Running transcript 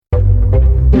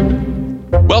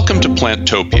Welcome to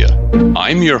Plantopia.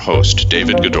 I'm your host,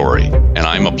 David Goodori, and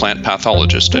I'm a plant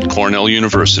pathologist at Cornell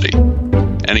University.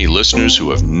 Any listeners who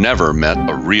have never met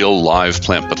a real live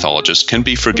plant pathologist can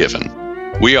be forgiven.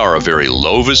 We are a very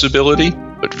low visibility,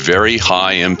 but very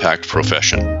high impact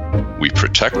profession. We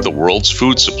protect the world's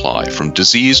food supply from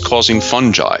disease-causing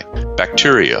fungi,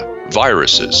 bacteria,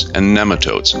 viruses, and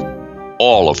nematodes,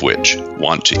 all of which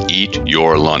want to eat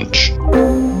your lunch.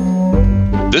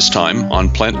 This time on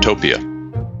Plantopia.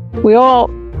 We all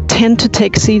tend to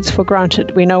take seeds for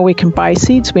granted. We know we can buy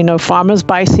seeds, we know farmers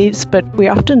buy seeds, but we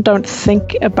often don't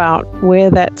think about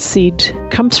where that seed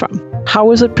comes from.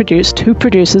 How is it produced? Who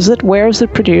produces it? Where is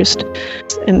it produced?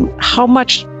 And how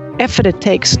much effort it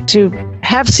takes to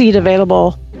have seed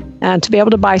available and to be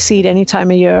able to buy seed any time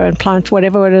of year and plant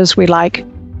whatever it is we like.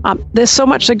 There's so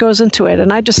much that goes into it,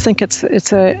 and I just think it's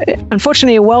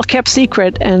unfortunately a well-kept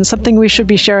secret and something we should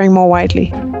be sharing more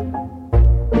widely.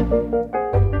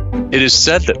 It is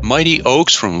said that mighty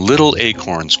oaks from little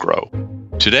acorns grow.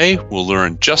 Today, we'll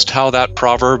learn just how that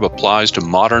proverb applies to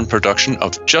modern production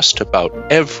of just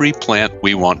about every plant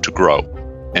we want to grow,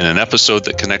 in an episode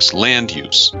that connects land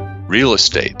use, real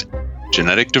estate,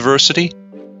 genetic diversity,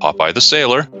 Popeye the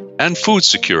Sailor, and food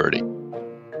security.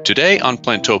 Today on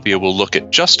Plantopia, we'll look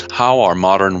at just how our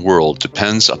modern world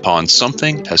depends upon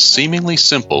something as seemingly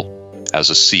simple as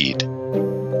a seed.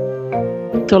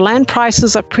 So land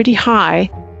prices are pretty high,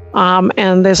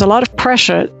 and there's a lot of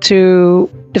pressure to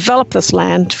develop this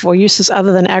land for uses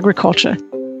other than agriculture.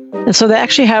 And so they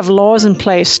actually have laws in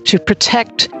place to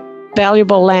protect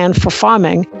valuable land for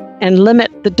farming and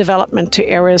limit the development to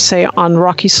areas, say, on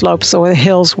rocky slopes or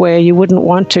hills where you wouldn't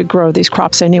want to grow these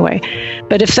crops anyway.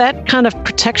 But if that kind of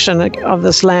protection of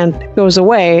this land goes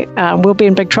away, we'll be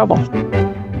in big trouble.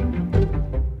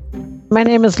 My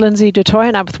name is Lindsay Dutoy,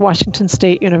 and I'm with Washington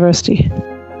State University.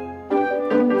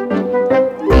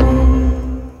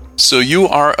 So you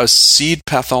are a seed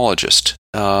pathologist,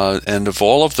 and of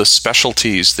all of the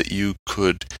specialties that you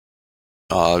could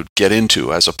get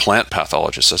into as a plant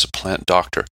pathologist, as a plant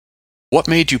doctor, what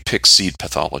made you pick seed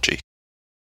pathology?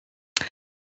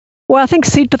 Well, I think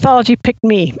seed pathology picked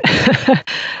me.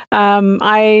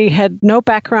 I had no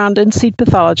background in seed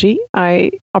pathology.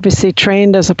 I obviously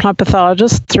trained as a plant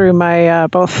pathologist through my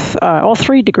all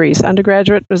three degrees.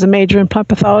 Undergraduate was a major in plant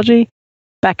pathology.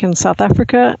 Back in South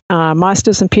Africa,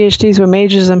 masters and PhDs were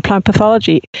majors in plant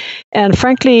pathology. And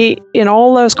frankly, in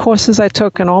all those courses I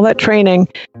took and all that training,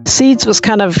 seeds was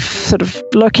kind of sort of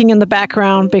lurking in the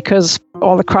background because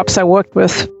all the crops I worked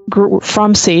with grew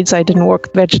from seeds. I didn't work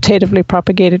with vegetatively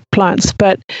propagated plants.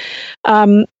 But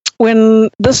when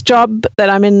this job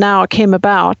that I'm in now came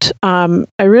about, I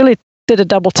really did a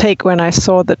double take when I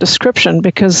saw the description,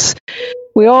 because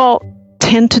we all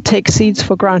tend to take seeds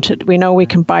for granted. We know we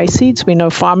can buy seeds, we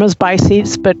know farmers buy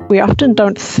seeds, but we often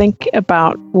don't think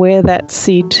about where that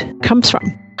seed comes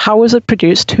from. How is it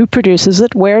produced? Who produces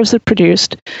it? Where is it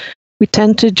produced? We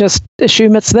tend to just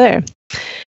assume it's there.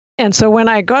 And so when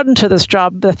I got into this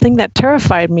job, the thing that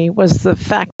terrified me was the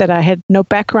fact that I had no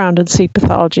background in seed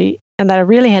pathology and that I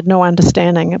really had no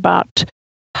understanding about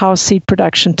how seed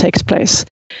production takes place.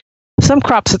 Some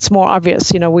crops, it's more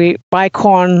obvious. We buy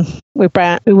corn, we're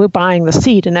buying the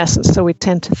seed in essence, so we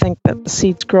tend to think that the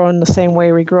seed's grown the same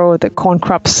way we grow the corn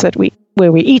crops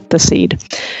where we eat the seed.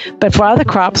 But for other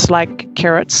crops like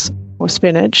carrots or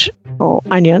spinach or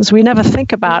onions, we never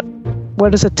think about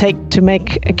what does it take to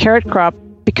make a carrot crop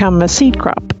become a seed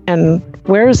crop, and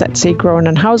where is that seed grown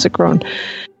and how is it grown?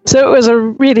 So it was a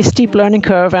really steep learning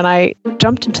curve, and I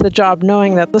jumped into the job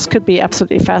knowing that this could be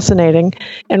absolutely fascinating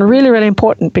and really, really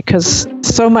important, because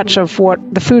so much of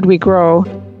the food we grow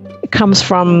comes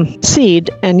from seed,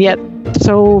 and yet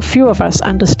so few of us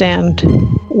understand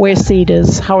where seed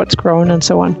is, how it's grown, and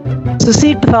so on. So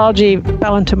seed pathology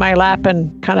fell into my lap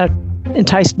and kind of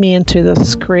enticed me into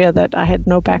this career that I had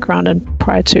no background in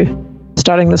prior to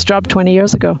starting this job 20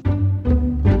 years ago.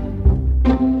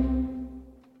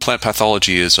 Plant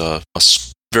pathology is a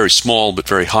very small but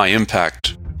very high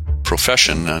impact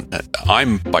profession.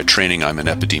 By training, I'm an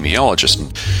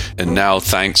epidemiologist, and now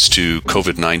thanks to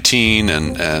COVID-19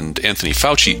 and Anthony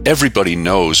Fauci, everybody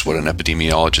knows what an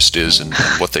epidemiologist is and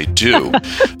what they do.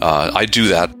 I do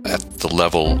that at the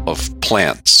level of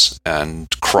plants and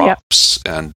crops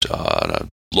and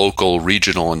local,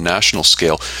 regional, and national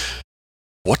scale.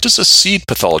 What does a seed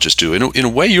pathologist do? In a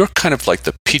way, you're kind of like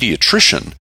the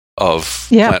pediatrician of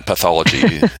plant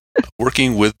pathology,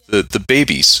 working with the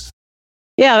babies.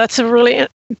 Yeah, that's a really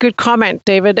good comment,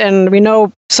 David. And we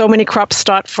know so many crops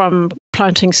start from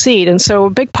planting seed. And so a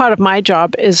big part of my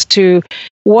job is to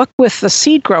work with the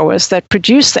seed growers that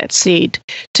produce that seed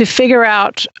to figure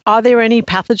out, are there any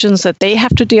pathogens that they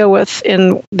have to deal with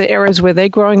in the areas where they're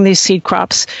growing these seed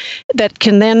crops that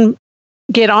can then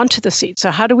get onto the seed?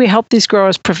 So how do we help these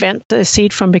growers prevent the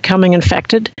seed from becoming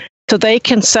infected so they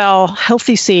can sell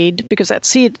healthy seed, because that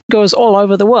seed goes all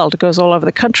over the world. It goes all over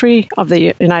the country of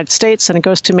the United States, and it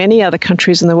goes to many other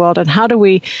countries in the world. And how do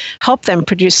we help them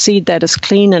produce seed that is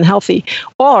clean and healthy?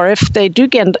 Or if they do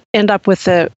end up with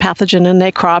a pathogen in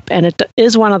their crop, and it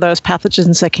is one of those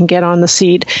pathogens that can get on the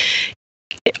seed,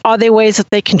 are there ways that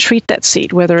they can treat that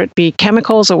seed, whether it be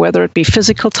chemicals or whether it be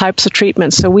physical types of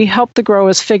treatments? So we help the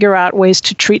growers figure out ways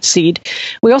to treat seed.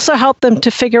 We also help them to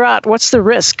figure out what's the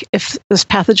risk if this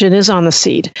pathogen is on the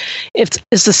seed. Is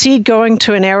the seed going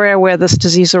to an area where this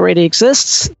disease already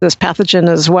exists, this pathogen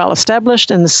is well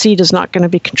established, and the seed is not going to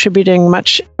be contributing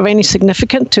much of any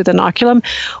significance to the inoculum?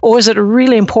 Or is it a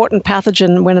really important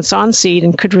pathogen when it's on seed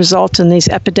and could result in these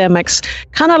epidemics,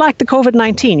 kind of like the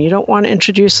COVID-19? You don't want to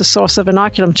introduce a source of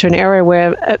inoculum to an area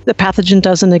where the pathogen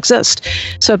doesn't exist.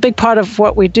 So a big part of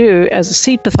what we do as a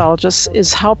seed pathologist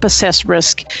is help assess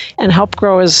risk and help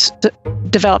growers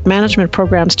develop management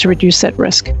programs to reduce that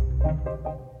risk.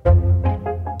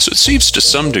 So it seems to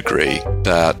some degree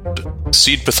that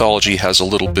seed pathology has a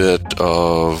little bit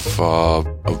of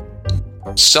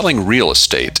selling real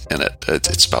estate in it.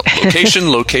 It's about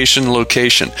location, location,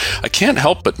 location. I can't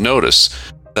help but notice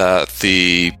that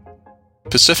the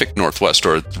Pacific Northwest,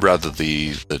 or rather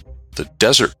the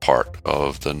desert part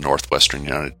of the northwestern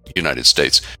United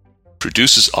States,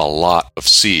 produces a lot of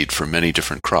seed for many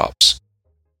different crops.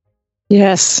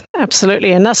 Yes,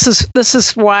 absolutely, and this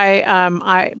is why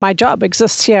my job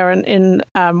exists here in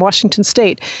Washington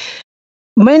State.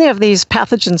 Many of these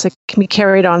pathogens that can be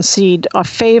carried on seed are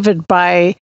favored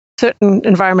by certain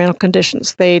environmental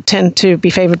conditions. They tend to be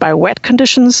favored by wet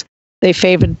conditions. They're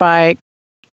favored by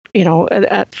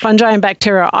fungi and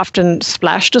bacteria are often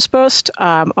splash dispersed,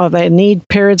 or they need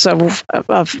periods of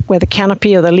where the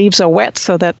canopy or the leaves are wet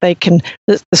so that the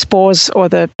spores or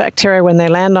the bacteria, when they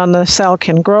land on the cell,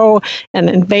 can grow and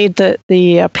invade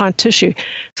the plant tissue.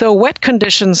 So wet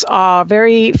conditions are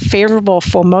very favorable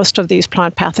for most of these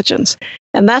plant pathogens.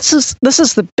 And this is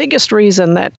the biggest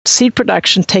reason that seed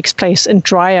production takes place in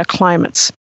drier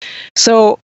climates.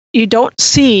 So you don't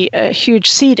see a huge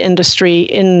seed industry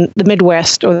in the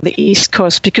Midwest or the East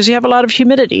Coast because you have a lot of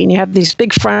humidity and you have these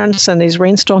big fronts and these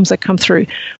rainstorms that come through.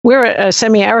 We're a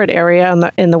semi-arid area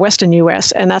in the western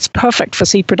U.S., and that's perfect for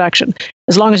seed production,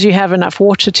 as long as you have enough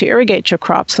water to irrigate your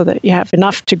crop so that you have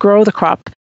enough to grow the crop.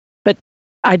 But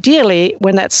ideally,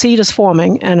 when that seed is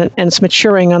forming and it's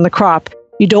maturing on the crop,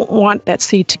 you don't want that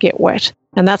seed to get wet.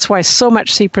 And that's why so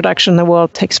much seed production in the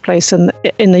world takes place in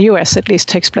the U.S., at least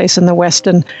takes place in the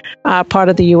western part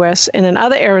of the U.S. And in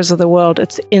other areas of the world,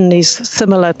 it's in these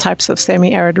similar types of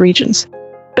semi-arid regions.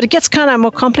 But it gets kind of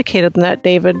more complicated than that,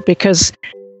 David, because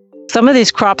some of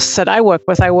these crops that I work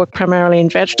primarily in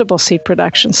vegetable seed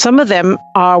production. Some of them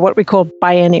are what we call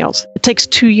biennials. It takes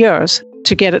 2 years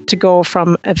to get it to go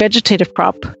from a vegetative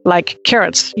crop like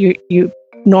carrots. You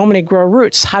normally grow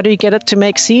roots. How do you get it to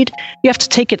make seed? You have to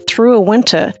take it through a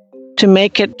winter to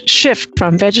make it shift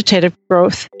from vegetative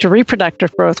growth to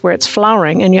reproductive growth where it's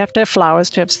flowering, and you have to have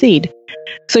flowers to have seed.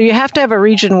 So you have to have a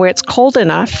region where it's cold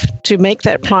enough to make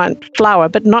that plant flower,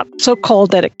 but not so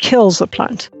cold that it kills the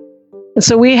plant. And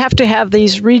so we have to have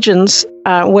these regions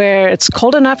where it's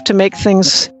cold enough to make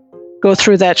things go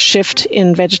through that shift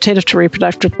in vegetative to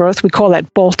reproductive growth. We call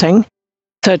that bolting.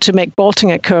 So to make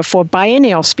bolting occur for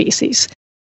biennial species.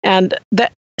 And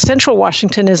that Central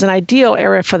Washington is an ideal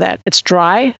area for that. It's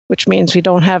dry, which means we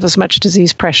don't have as much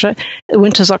disease pressure. The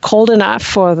winters are cold enough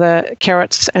for the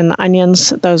carrots and the onions,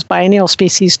 those biennial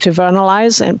species, to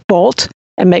vernalize and bolt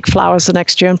and make flowers the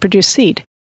next year and produce seed.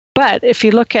 But if you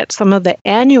look at some of the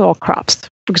annual crops,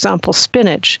 for example,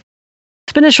 spinach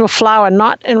will flower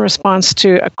not in response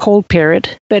to a cold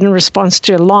period, but in response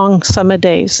to long summer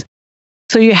days.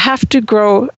 So you have to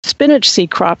grow spinach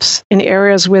seed crops in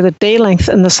areas where the day length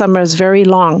in the summer is very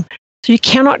long. So you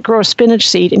cannot grow spinach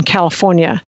seed in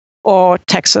California or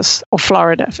Texas or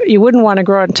Florida. You wouldn't want to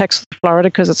grow it in Texas or Florida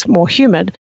because it's more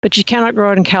humid, but you cannot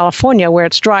grow it in California where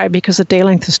it's dry because the day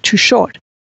length is too short.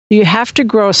 You have to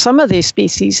grow some of these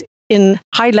species in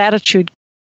high latitude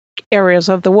areas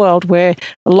of the world where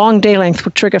a long day length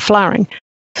would trigger flowering.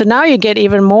 So now you get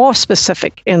even more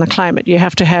specific in the climate. You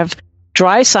have to have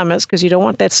dry summers because you don't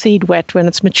want that seed wet when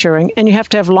it's maturing, and you have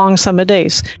to have long summer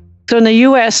days. So in the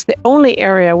U.S., the only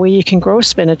area where you can grow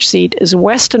spinach seed is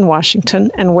Western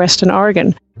Washington and Western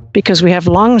Oregon, because we have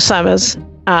long summers,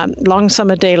 long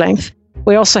summer day length.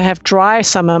 We also have dry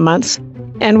summer months,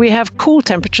 and we have cool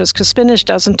temperatures because spinach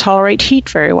doesn't tolerate heat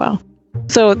very well.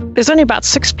 So there's only about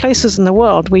 6 places in the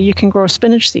world where you can grow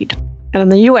spinach seed. And in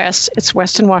the U.S., it's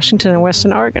Western Washington and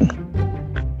Western Oregon.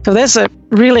 So there's a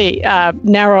really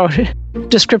narrow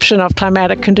description of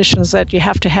climatic conditions that you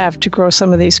have to grow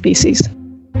some of these species.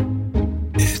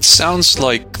 It sounds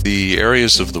like the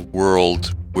areas of the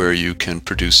world where you can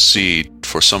produce seed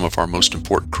for some of our most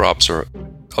important crops are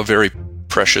a very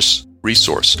precious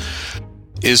resource.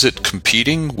 Is it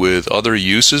competing with other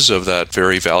uses of that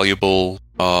very valuable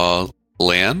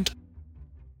land?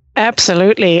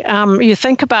 Absolutely. You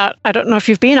think about, I don't know if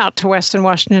you've been out to Western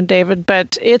Washington, David,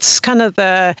 but it's kind of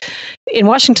in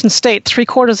Washington state,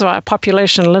 3/4 of our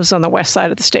population lives on the west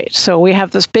side of the state. So we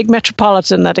have this big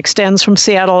metropolitan that extends from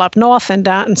Seattle up north and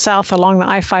down and south along the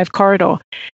I-5 corridor.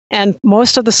 And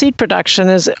most of the seed production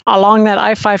is along that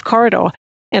I-5 corridor.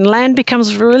 And land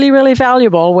becomes really, really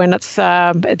valuable when there's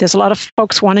a lot of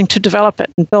folks wanting to develop it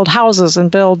and build houses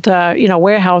and build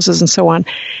warehouses and so on.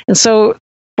 And so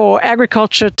for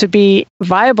agriculture to be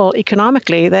viable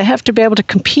economically, they have to be able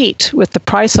to compete with the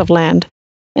price of land.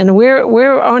 And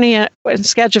we're only in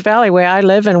Skagit Valley, where I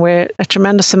live and where a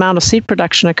tremendous amount of seed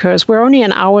production occurs, we're only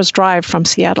an hour's drive from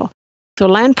Seattle. So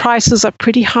land prices are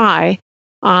pretty high,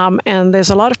 and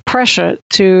there's a lot of pressure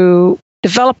to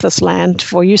develop this land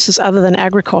for uses other than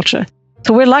agriculture.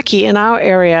 So we're lucky in our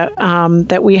area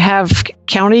that we have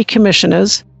county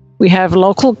commissioners, we have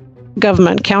local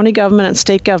government, county government and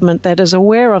state government that is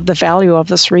aware of the value of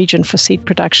this region for seed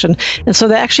production. And so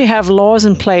they actually have laws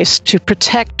in place to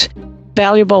protect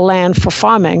valuable land for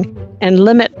farming and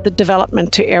limit the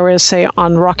development to areas, say,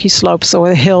 on rocky slopes or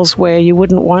the hills where you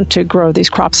wouldn't want to grow these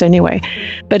crops anyway.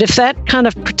 But if that kind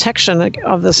of protection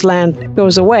of this land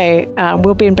goes away,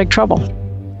 we'll be in big trouble.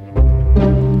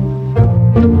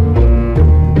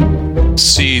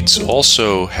 Seeds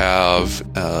also have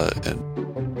an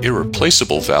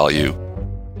irreplaceable value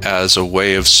as a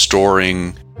way of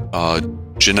storing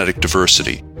genetic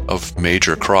diversity of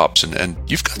major crops. And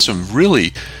you've got some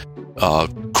really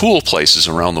cool places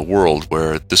around the world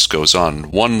where this goes on.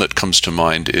 One that comes to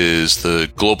mind is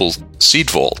the Global Seed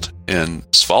Vault in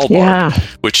Svalbard,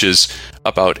 which is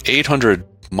about 800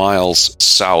 miles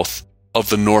south of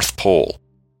the North Pole.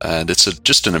 And it's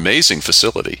just an amazing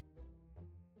facility.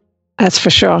 That's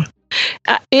for sure.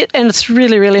 And it's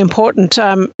really, really important.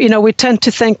 We tend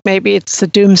to think maybe it's a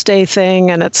doomsday thing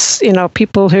and it's,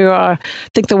 people who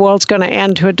think the world's going to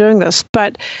end who are doing this.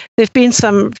 But there have been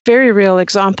some very real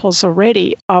examples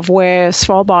already of where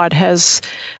Svalbard has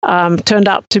turned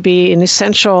out to be an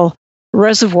essential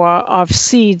reservoir of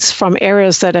seeds from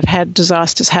areas that have had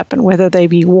disasters happen, whether they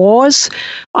be wars,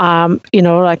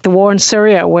 like the war in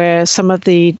Syria, where some of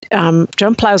the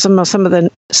germplasm or some of the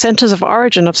centers of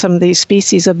origin of some of these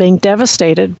species are being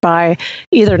devastated by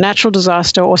either natural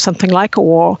disaster or something like a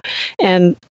war.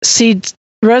 And seed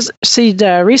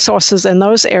resources in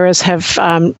those areas have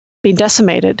been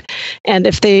decimated. And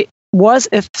if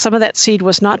some of that seed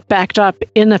was not backed up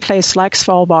in a place like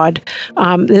Svalbard,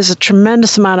 there's a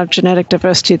tremendous amount of genetic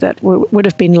diversity that would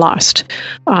have been lost.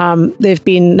 There have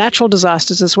been natural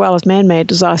disasters as well as man-made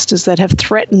disasters that have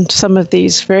threatened some of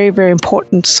these very, very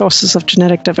important sources of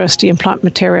genetic diversity in plant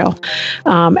material.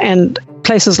 And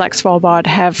places like Svalbard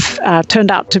have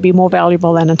turned out to be more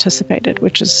valuable than anticipated,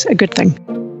 which is a good thing.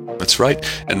 That's right.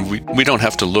 And we don't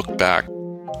have to look back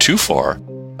too far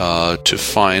to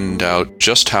find out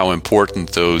just how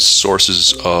important those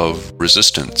sources of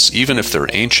resistance, even if they're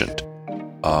ancient,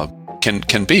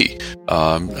 can be.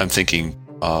 I'm thinking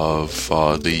of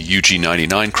the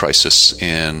UG99 crisis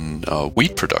in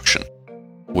wheat production,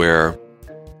 where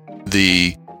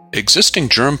the existing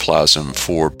germplasm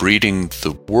for breeding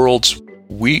the world's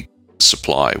wheat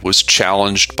supply was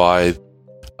challenged by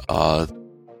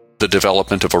the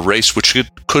development of a race which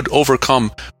could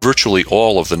overcome virtually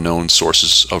all of the known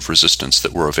sources of resistance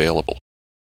that were available.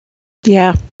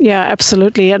 Yeah,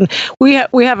 absolutely. And we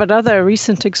have another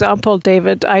recent example,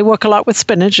 David. I work a lot with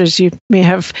spinach, as you may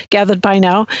have gathered by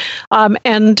now.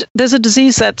 And there's a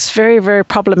disease that's very, very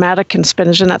problematic in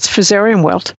spinach, and that's Fusarium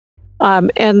wilt.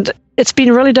 And it's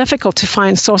been really difficult to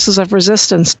find sources of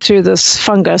resistance to this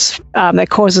fungus that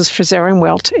causes Fusarium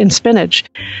wilt in spinach.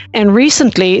 And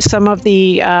recently, some of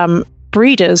the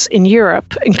breeders in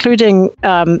Europe, including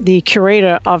the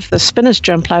curator of the spinach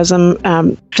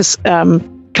germplasm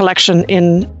collection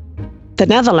in the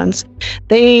Netherlands,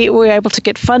 they were able to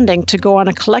get funding to go on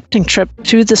a collecting trip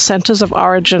to the centers of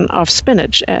origin of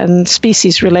spinach and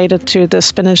species related to the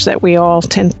spinach that we all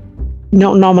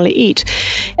normally eat.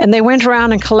 And they went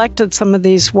around and collected some of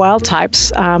these wild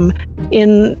types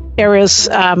in areas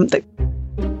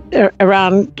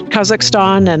around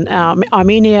Kazakhstan and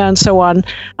Armenia and so on,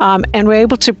 and we're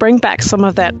able to bring back some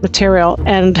of that material.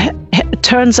 And it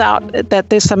turns out that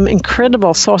there's some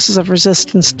incredible sources of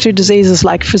resistance to diseases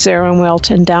like fusarium wilt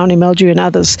and downy mildew and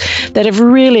others that have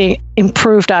really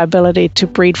improved our ability to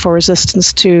breed for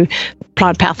resistance to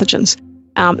plant pathogens.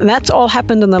 And that's all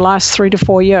happened in the last 3 to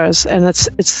 4 years, and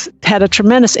it's had a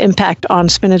tremendous impact on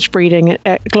spinach breeding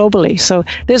globally. So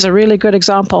there's a really good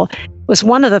example. It was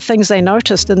one of the things they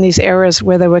noticed in these areas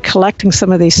where they were collecting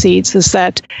some of these seeds is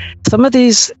that some of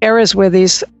these areas where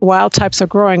these wild types are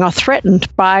growing are threatened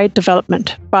by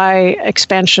development, by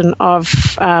expansion of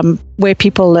where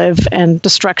people live and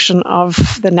destruction of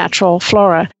the natural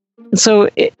flora. And so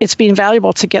it's been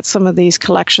valuable to get some of these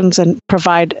collections and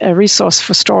provide a resource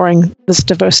for storing this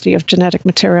diversity of genetic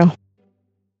material.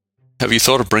 Have you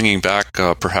thought of bringing back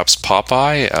perhaps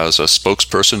Popeye as a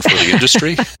spokesperson for the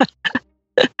industry?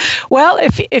 Well,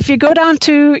 if you go down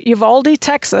to Uvalde,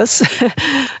 Texas, there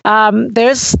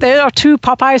are 2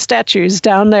 Popeye statues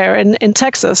down there in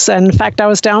Texas. And in fact, I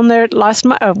was down there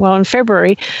in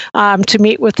February to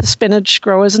meet with the spinach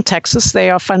growers in Texas. They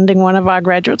are funding one of our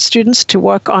graduate students to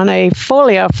work on a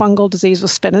foliar fungal disease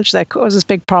with spinach that causes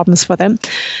big problems for them.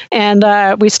 And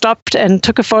we stopped and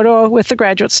took a photo with the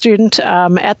graduate student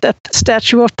at the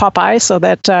statue of Popeye so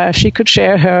that she could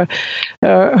share her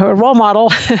role model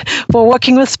for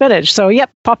working with spinach. So, yep,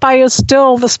 Popeye is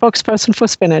still the spokesperson for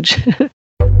spinach.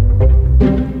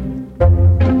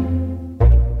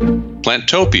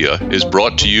 Plantopia is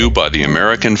brought to you by the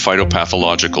American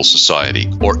Phytopathological Society,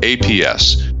 or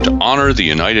APS, to honor the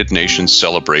United Nations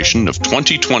celebration of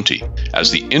 2020 as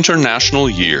the International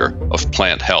Year of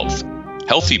Plant Health.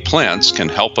 Healthy plants can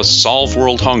help us solve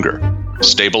world hunger,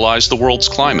 stabilize the world's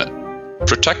climate,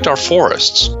 protect our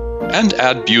forests, and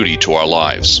add beauty to our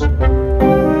lives.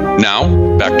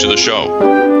 Now, back to the show.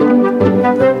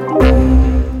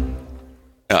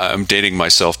 I'm dating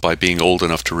myself by being old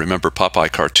enough to remember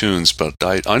Popeye cartoons, but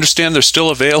I understand they're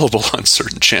still available on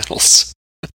certain channels.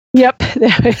 Yep,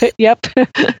 yep.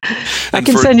 I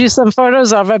can send you some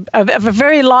photos of a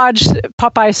very large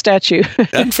Popeye statue.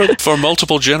 And for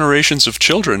multiple generations of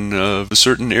children of a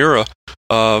certain era,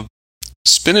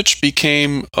 spinach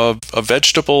became a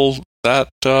vegetable that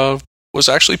was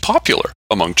actually popular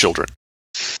among children.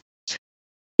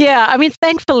 Yeah, I mean,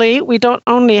 thankfully, we don't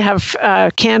only have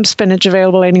canned spinach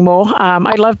available anymore. I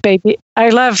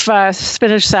love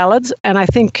spinach salads, and I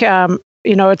think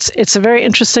it's a very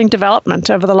interesting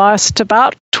development over the last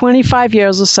about 25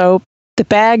 years or so. The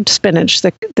bagged spinach,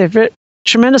 the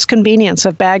tremendous convenience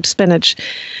of bagged spinach,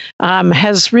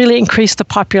 has really increased the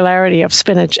popularity of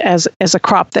spinach as a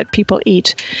crop that people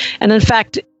eat. And in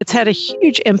fact, it's had a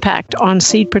huge impact on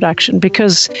seed production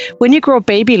because when you grow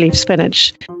baby leaf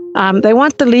spinach, they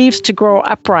want the leaves to grow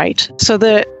upright. So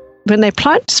when they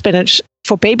plant spinach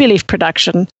for baby leaf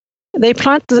production, they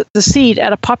plant the seed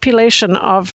at a population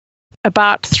of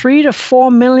about 3 to 4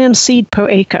 million seed per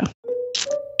acre.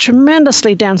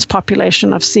 Tremendously dense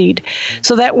population of seed.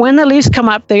 So that when the leaves come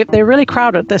up, they're really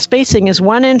crowded. The spacing is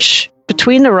 1 inch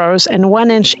between the rows and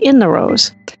 1 inch in the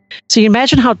rows. So you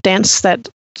imagine how dense that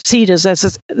seed is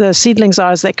as the seedlings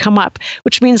are as they come up,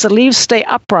 which means the leaves stay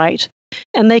upright.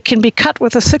 And they can be cut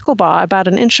with a sickle bar about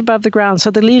 1 inch above the ground,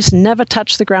 so the leaves never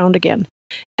touch the ground again.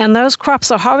 And those crops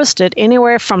are harvested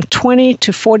anywhere from 20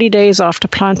 to 40 days after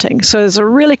planting. So there's a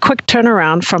really quick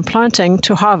turnaround from planting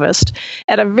to harvest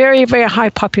at a very, very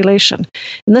high population.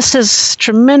 And this has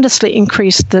tremendously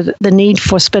increased the need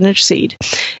for spinach seed.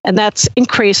 And that's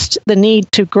increased the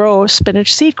need to grow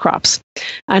spinach seed crops.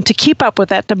 And to keep up with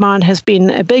that demand has been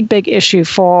a big, big issue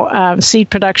for seed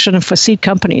production and for seed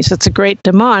companies. It's a great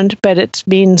demand, but it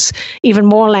means even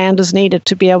more land is needed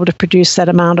to be able to produce that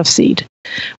amount of seed.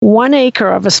 1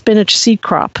 acre of a spinach seed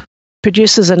crop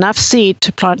produces enough seed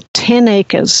to plant 10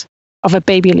 acres of a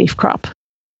baby leaf crop.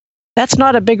 That's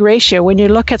not a big ratio. When you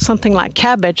look at something like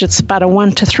cabbage, it's about a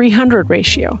 1 to 300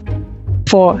 ratio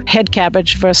for head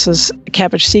cabbage versus a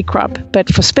cabbage seed crop.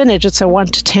 But for spinach, it's a 1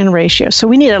 to 10 ratio. So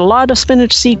we need a lot of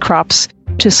spinach seed crops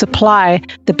to supply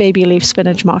the baby leaf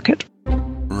spinach market.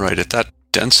 Right. At that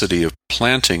density of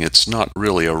planting, it's not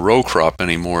really a row crop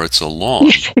anymore. It's a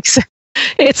lawn.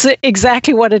 It's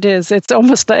exactly what it is. It's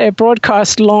almost a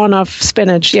broadcast lawn of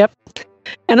spinach. Yep.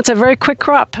 And it's a very quick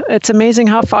crop. It's amazing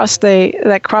how fast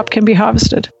that crop can be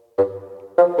harvested.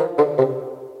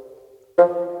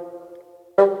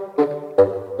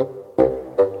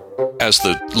 as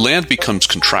the land becomes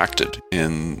contracted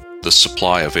in the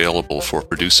supply available for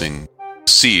producing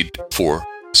seed for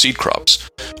seed crops,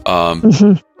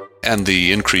 and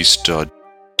the increased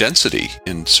density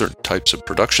in certain types of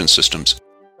production systems,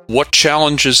 what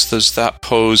challenges does that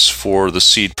pose for the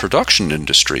seed production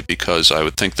industry? Because I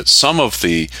would think that some of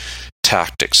the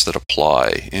tactics that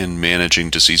apply in managing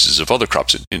diseases of other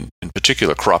crops, in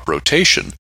particular crop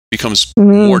rotation, becomes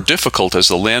more difficult as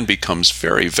the land becomes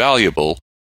very valuable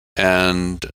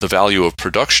and the value of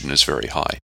production is very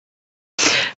high.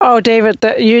 Oh, David,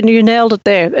 you nailed it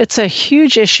there. It's a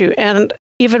huge issue, and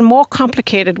even more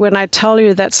complicated when I tell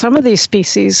you that some of these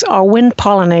species are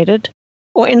wind-pollinated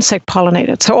or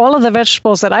insect-pollinated. So all of the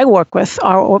vegetables that I work with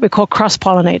are what we call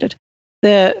cross-pollinated.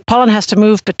 The pollen has to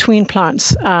move between plants.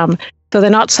 So they're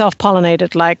not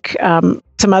self-pollinated like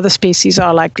some other species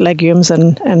are, like legumes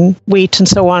and wheat and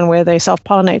so on, where they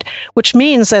self-pollinate, which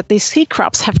means that these seed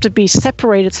crops have to be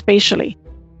separated spatially.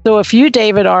 So if you,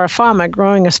 David, are a farmer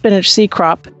growing a spinach seed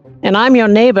crop, and I'm your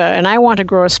neighbor and I want to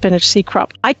grow a spinach seed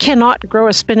crop, I cannot grow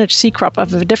a spinach seed crop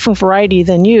of a different variety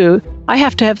than you. I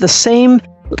have to have the same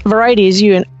variety as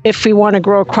you if we want to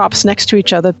grow crops next to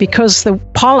each other, because the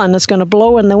pollen is going to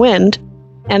blow in the wind.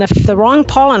 And if the wrong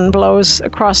pollen blows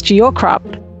across to your crop,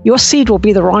 your seed will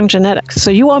be the wrong genetics. So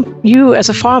you as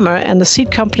a farmer and the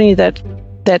seed company that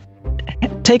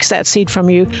takes that seed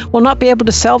from you will not be able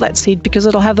to sell that seed because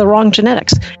it'll have the wrong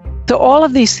genetics. So all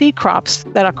of these seed crops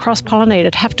that are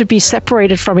cross-pollinated have to be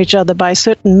separated from each other by a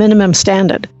certain minimum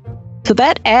standard. So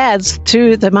that adds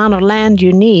to the amount of land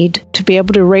you need to be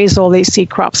able to raise all these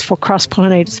seed crops for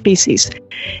cross-pollinated species.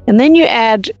 And then you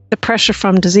add the pressure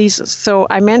from diseases. So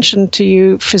I mentioned to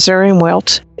you Fusarium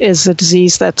wilt is a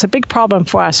disease that's a big problem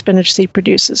for our spinach seed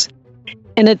producers.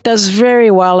 And it does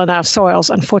very well in our soils,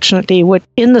 unfortunately,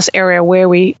 in this area where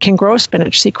we can grow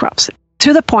spinach seed crops,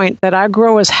 to the point that our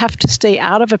growers have to stay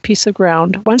out of a piece of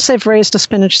ground. Once they've raised a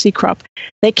spinach seed crop,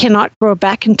 they cannot grow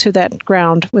back into that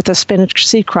ground with a spinach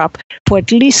seed crop for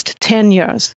at least 10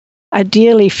 years,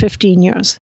 ideally 15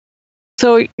 years.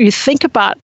 So you think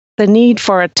about the need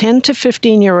for a 10 to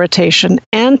 15-year rotation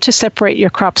and to separate your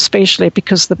crops spatially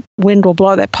because the wind will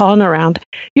blow that pollen around.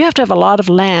 You have to have a lot of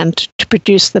land to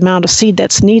produce the amount of seed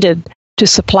that's needed to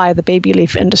supply the baby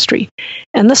leaf industry.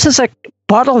 And this is a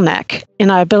bottleneck in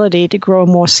our ability to grow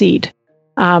more seed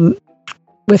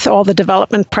with all the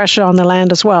development pressure on the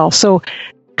land as well. So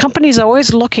companies are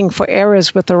always looking for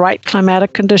areas with the right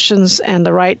climatic conditions and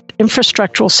the right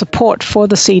infrastructural support for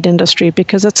the seed industry,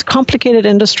 because it's a complicated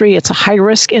industry. It's a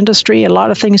high-risk industry. A lot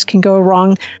of things can go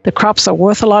wrong. The crops are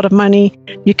worth a lot of money.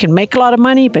 You can make a lot of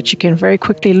money, but you can very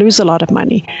quickly lose a lot of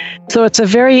money. So it's a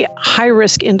very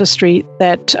high-risk industry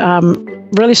that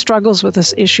really struggles with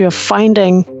this issue of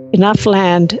finding enough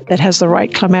land that has the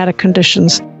right climatic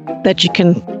conditions that you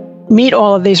can meet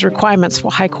all of these requirements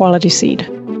for high-quality seed.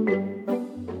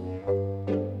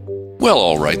 Well,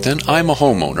 all right then. I'm a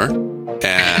homeowner,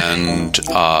 and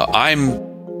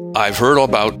I've heard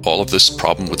about all of this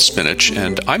problem with spinach,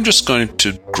 and I'm just going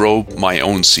to grow my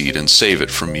own seed and save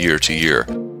it from year to year.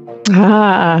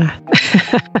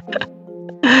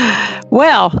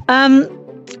 Well,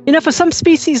 for some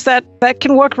species that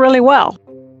can work really well.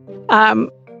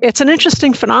 It's an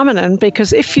interesting phenomenon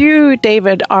because if you,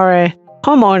 David, are a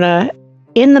homeowner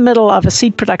in the middle of a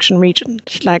seed production region,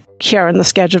 like here in the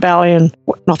Skagit Valley in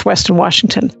northwestern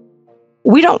Washington,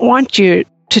 we don't want you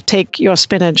to take your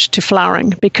spinach to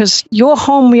flowering because your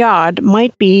home yard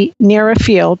might be near a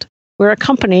field where a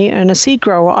company and a seed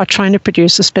grower are trying to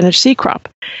produce a spinach seed crop.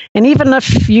 And even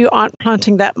if you aren't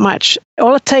planting that much,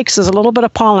 all it takes is a little bit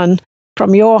of pollen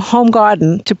from your home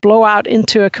garden to blow out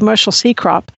into a commercial seed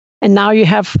crop, and now you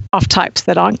have off-types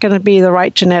that aren't going to be the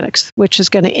right genetics, which is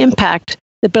going to impact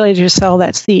the ability to sell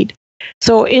that seed.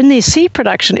 So in these seed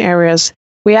production areas,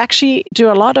 we actually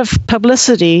do a lot of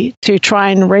publicity to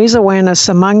try and raise awareness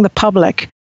among the public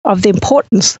of the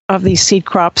importance of these seed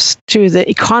crops to the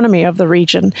economy of the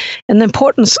region and the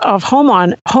importance of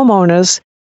homeowners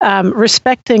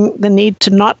respecting the need to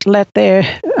not let their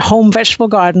home vegetable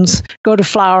gardens go to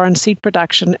flower and seed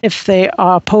production if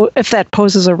that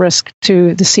poses a risk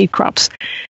to the seed crops.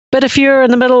 But if you're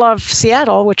in the middle of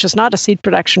Seattle, which is not a seed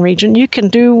production region, you can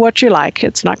do what you like.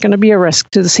 It's not going to be a risk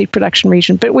to the seed production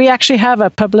region. But we actually have a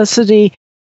publicity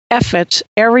effort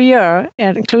every year,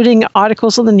 and including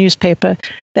articles in the newspaper,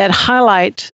 that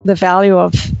highlight the value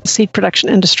of the seed production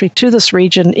industry to this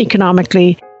region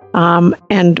economically,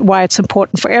 and why it's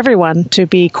important for everyone to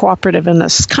be cooperative in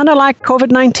this. Kind of like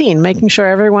COVID-19, making sure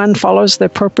everyone follows the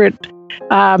appropriate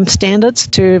standards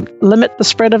to limit the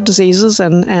spread of diseases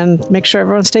and make sure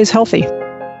everyone stays healthy.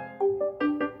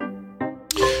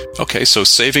 Okay, so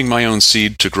saving my own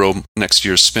seed to grow next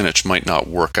year's spinach might not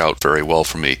work out very well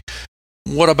for me.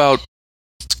 What about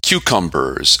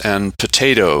cucumbers and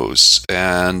potatoes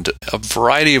and a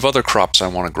variety of other crops I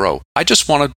want to grow? I just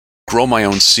want to grow my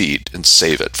own seed and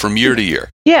save it from year to year.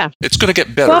 Yeah. It's going to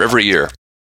get better every year.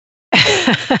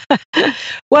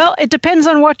 Well, it depends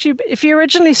on if you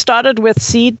originally started with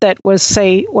seed that was,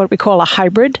 say, what we call a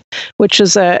hybrid, which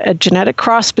is a genetic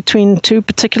cross between two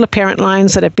particular parent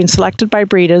lines that have been selected by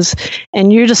breeders,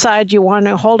 and you decide you want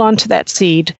to hold on to that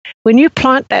seed. When you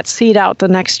plant that seed out the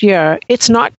next year, it's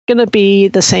not going to be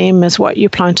the same as what you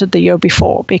planted the year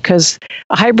before, because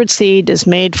a hybrid seed is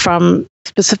made from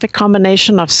specific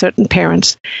combination of certain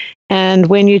parents. And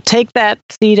when you take that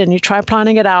seed and you try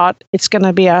planting it out, it's going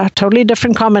to be a totally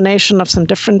different combination of some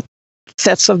different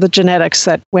sets of the genetics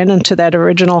that went into that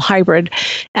original hybrid.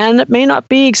 And it may not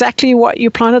be exactly what you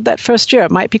planted that first year.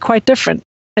 It might be quite different,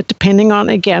 depending on,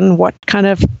 again, what kind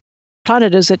of plant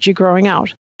it is that you're growing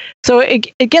out. So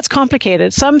it gets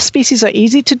complicated. Some species are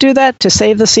easy to do that, to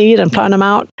save the seed and plant them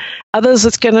out. Others,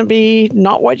 it's going to be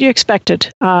not what you expected.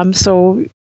 So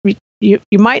you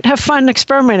might have fun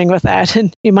experimenting with that,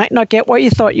 and you might not get what you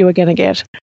thought you were going to get.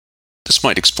 This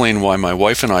might explain why my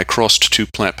wife and I crossed two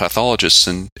plant pathologists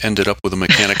and ended up with a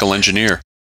mechanical engineer.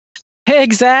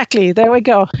 Exactly. There we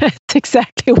go. It's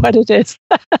exactly what it is.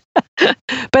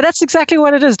 But that's exactly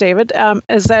what it is, David,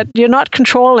 is that you're not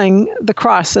controlling the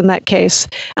cross in that case,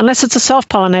 unless it's a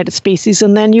self-pollinated species,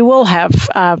 and then you will have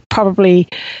probably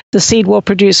the seed will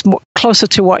produce closer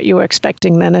to what you were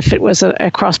expecting than if it was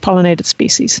a cross-pollinated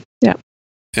species. Yeah.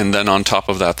 And then on top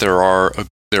of that, there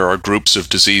are groups of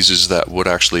diseases that would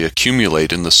actually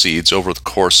accumulate in the seeds over the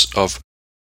course of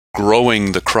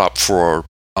growing the crop for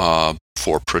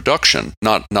production,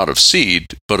 not of seed,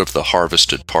 but of the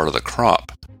harvested part of the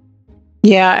crop.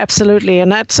 Yeah, absolutely.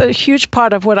 And that's a huge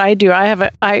part of what I do.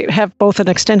 I have both an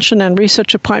extension and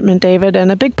research appointment, David,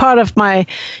 and a big part of my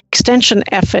extension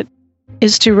effort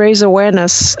is to raise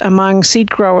awareness among seed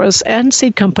growers and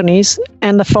seed companies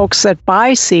and the folks that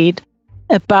buy seed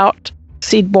about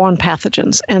seed-borne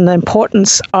pathogens and the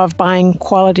importance of buying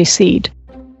quality seed.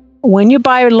 When you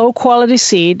buy low-quality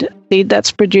seed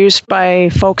that's produced by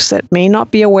folks that may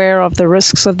not be aware of the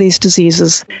risks of these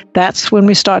diseases, that's when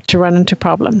we start to run into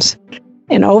problems.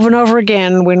 And over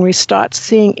again, when we start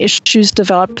seeing issues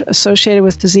developed associated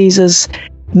with diseases,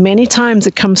 many times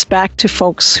it comes back to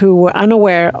folks who were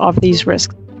unaware of these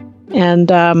risks. And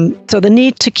so the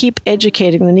need to keep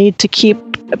educating, the need to keep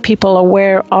people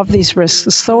aware of these risks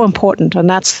is so important. And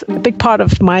that's a big part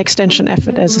of my extension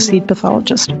effort as a seed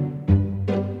pathologist.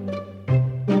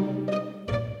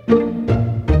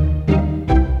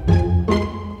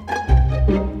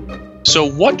 So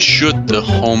what should the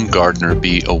home gardener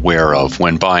be aware of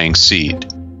when buying seed?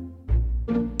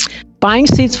 Buying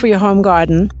seeds for your home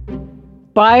garden,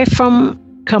 buy from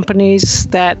companies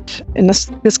that, and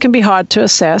this can be hard to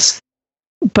assess,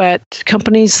 but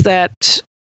companies that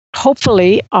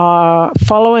hopefully are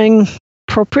following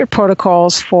appropriate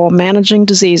protocols for managing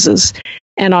diseases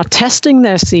and are testing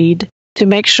their seed to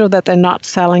make sure that they're not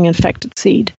selling infected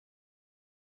seed.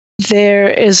 There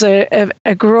is a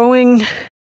growing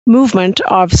movement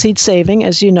of seed saving,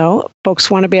 as you know.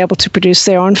 Folks want to be able to produce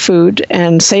their own food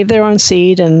and save their own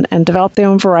seed and develop their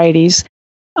own varieties.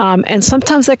 And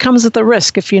sometimes that comes at the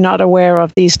risk if you're not aware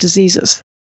of these diseases.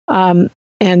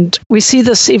 And we see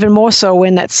this even more so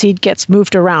when that seed gets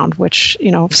moved around, which,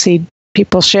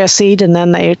 people share seed and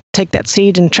then they take that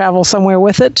seed and travel somewhere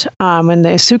with it in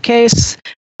their suitcase.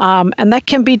 And that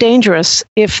can be dangerous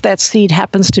if that seed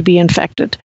happens to be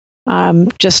infected.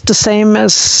 Just the same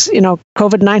as,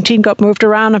 COVID-19 got moved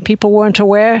around and people weren't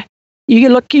aware.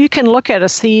 You can look at a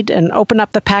seed and open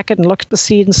up the packet and look at the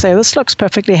seed and say, this looks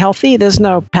perfectly healthy. There's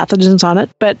no pathogens on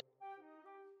it. But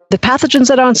the pathogens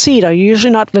that are on seed are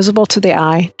usually not visible to the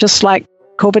eye, just like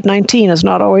COVID-19 is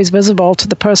not always visible to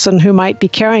the person who might be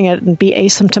carrying it and be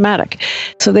asymptomatic.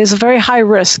 So there's a very high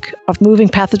risk of moving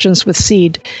pathogens with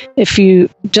seed if you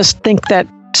just think that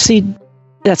seed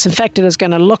that's infected is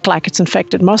going to look like it's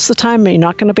infected. Most of the time, you're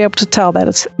not going to be able to tell that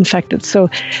it's infected. So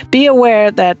be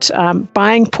aware that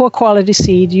buying poor quality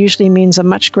seed usually means a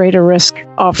much greater risk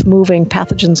of moving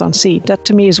pathogens on seed. That,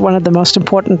 to me, is one of the most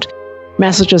important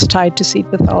messages tied to seed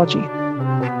pathology.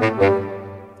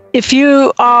 If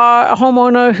you are a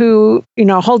homeowner who,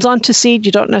 holds on to seed,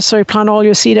 you don't necessarily plant all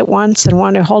your seed at once and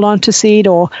want to hold on to seed,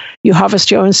 or you harvest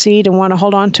your own seed and want to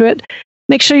hold on to it,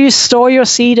 make sure you store your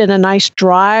seed in a nice,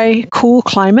 dry, cool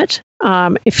climate.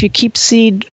 If you keep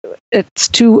seed, it's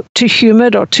too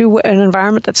humid or an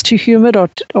environment that's too humid or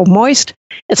moist,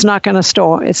 it's not going to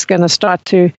store. It's going to start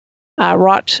to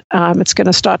rot. It's going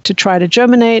to start to try to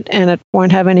germinate, and it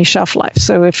won't have any shelf life.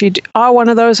 So if you are one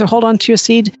of those who hold on to your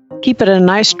seed, keep it in a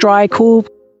nice, dry, cool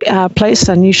place,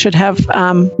 and you should have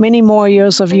many more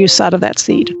years of use out of that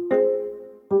seed.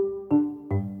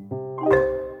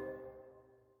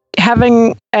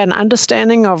 Having an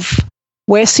understanding of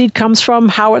where seed comes from,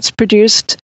 how it's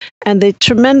produced, and the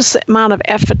tremendous amount of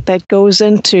effort that goes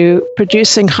into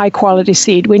producing high-quality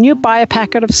seed. When you buy a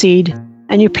packet of seed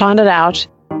and you plant it out,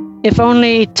 if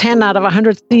only 10 out of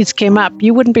 100 seeds came up,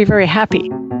 you wouldn't be very happy.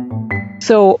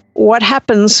 So what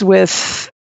happens with,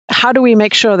 how do we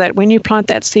make sure that when you plant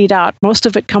that seed out, most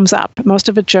of it comes up, most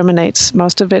of it germinates,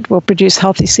 most of it will produce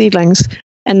healthy seedlings,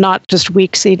 and not just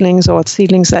weak seedlings or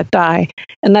seedlings that die?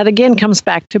 And that again comes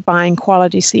back to buying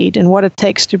quality seed and what it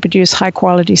takes to produce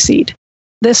high-quality seed.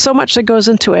 There's so much that goes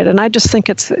into it, and I just think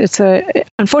it's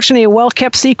unfortunately a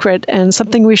well-kept secret and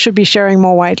something we should be sharing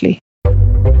more widely.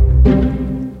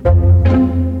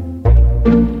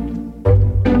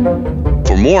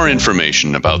 For more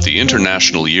information about the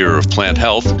International Year of Plant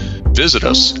Health, visit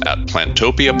us at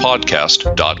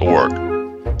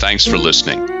plantopiapodcast.org. Thanks for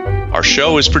listening. Our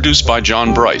show is produced by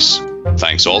John Bryce.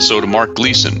 Thanks also to Mark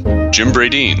Gleason, Jim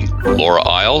Bradeen, Laura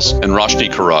Isles, and Roshni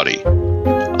Karati.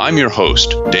 I'm your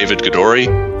host, David Godori,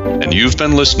 and you've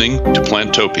been listening to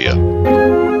Plantopia.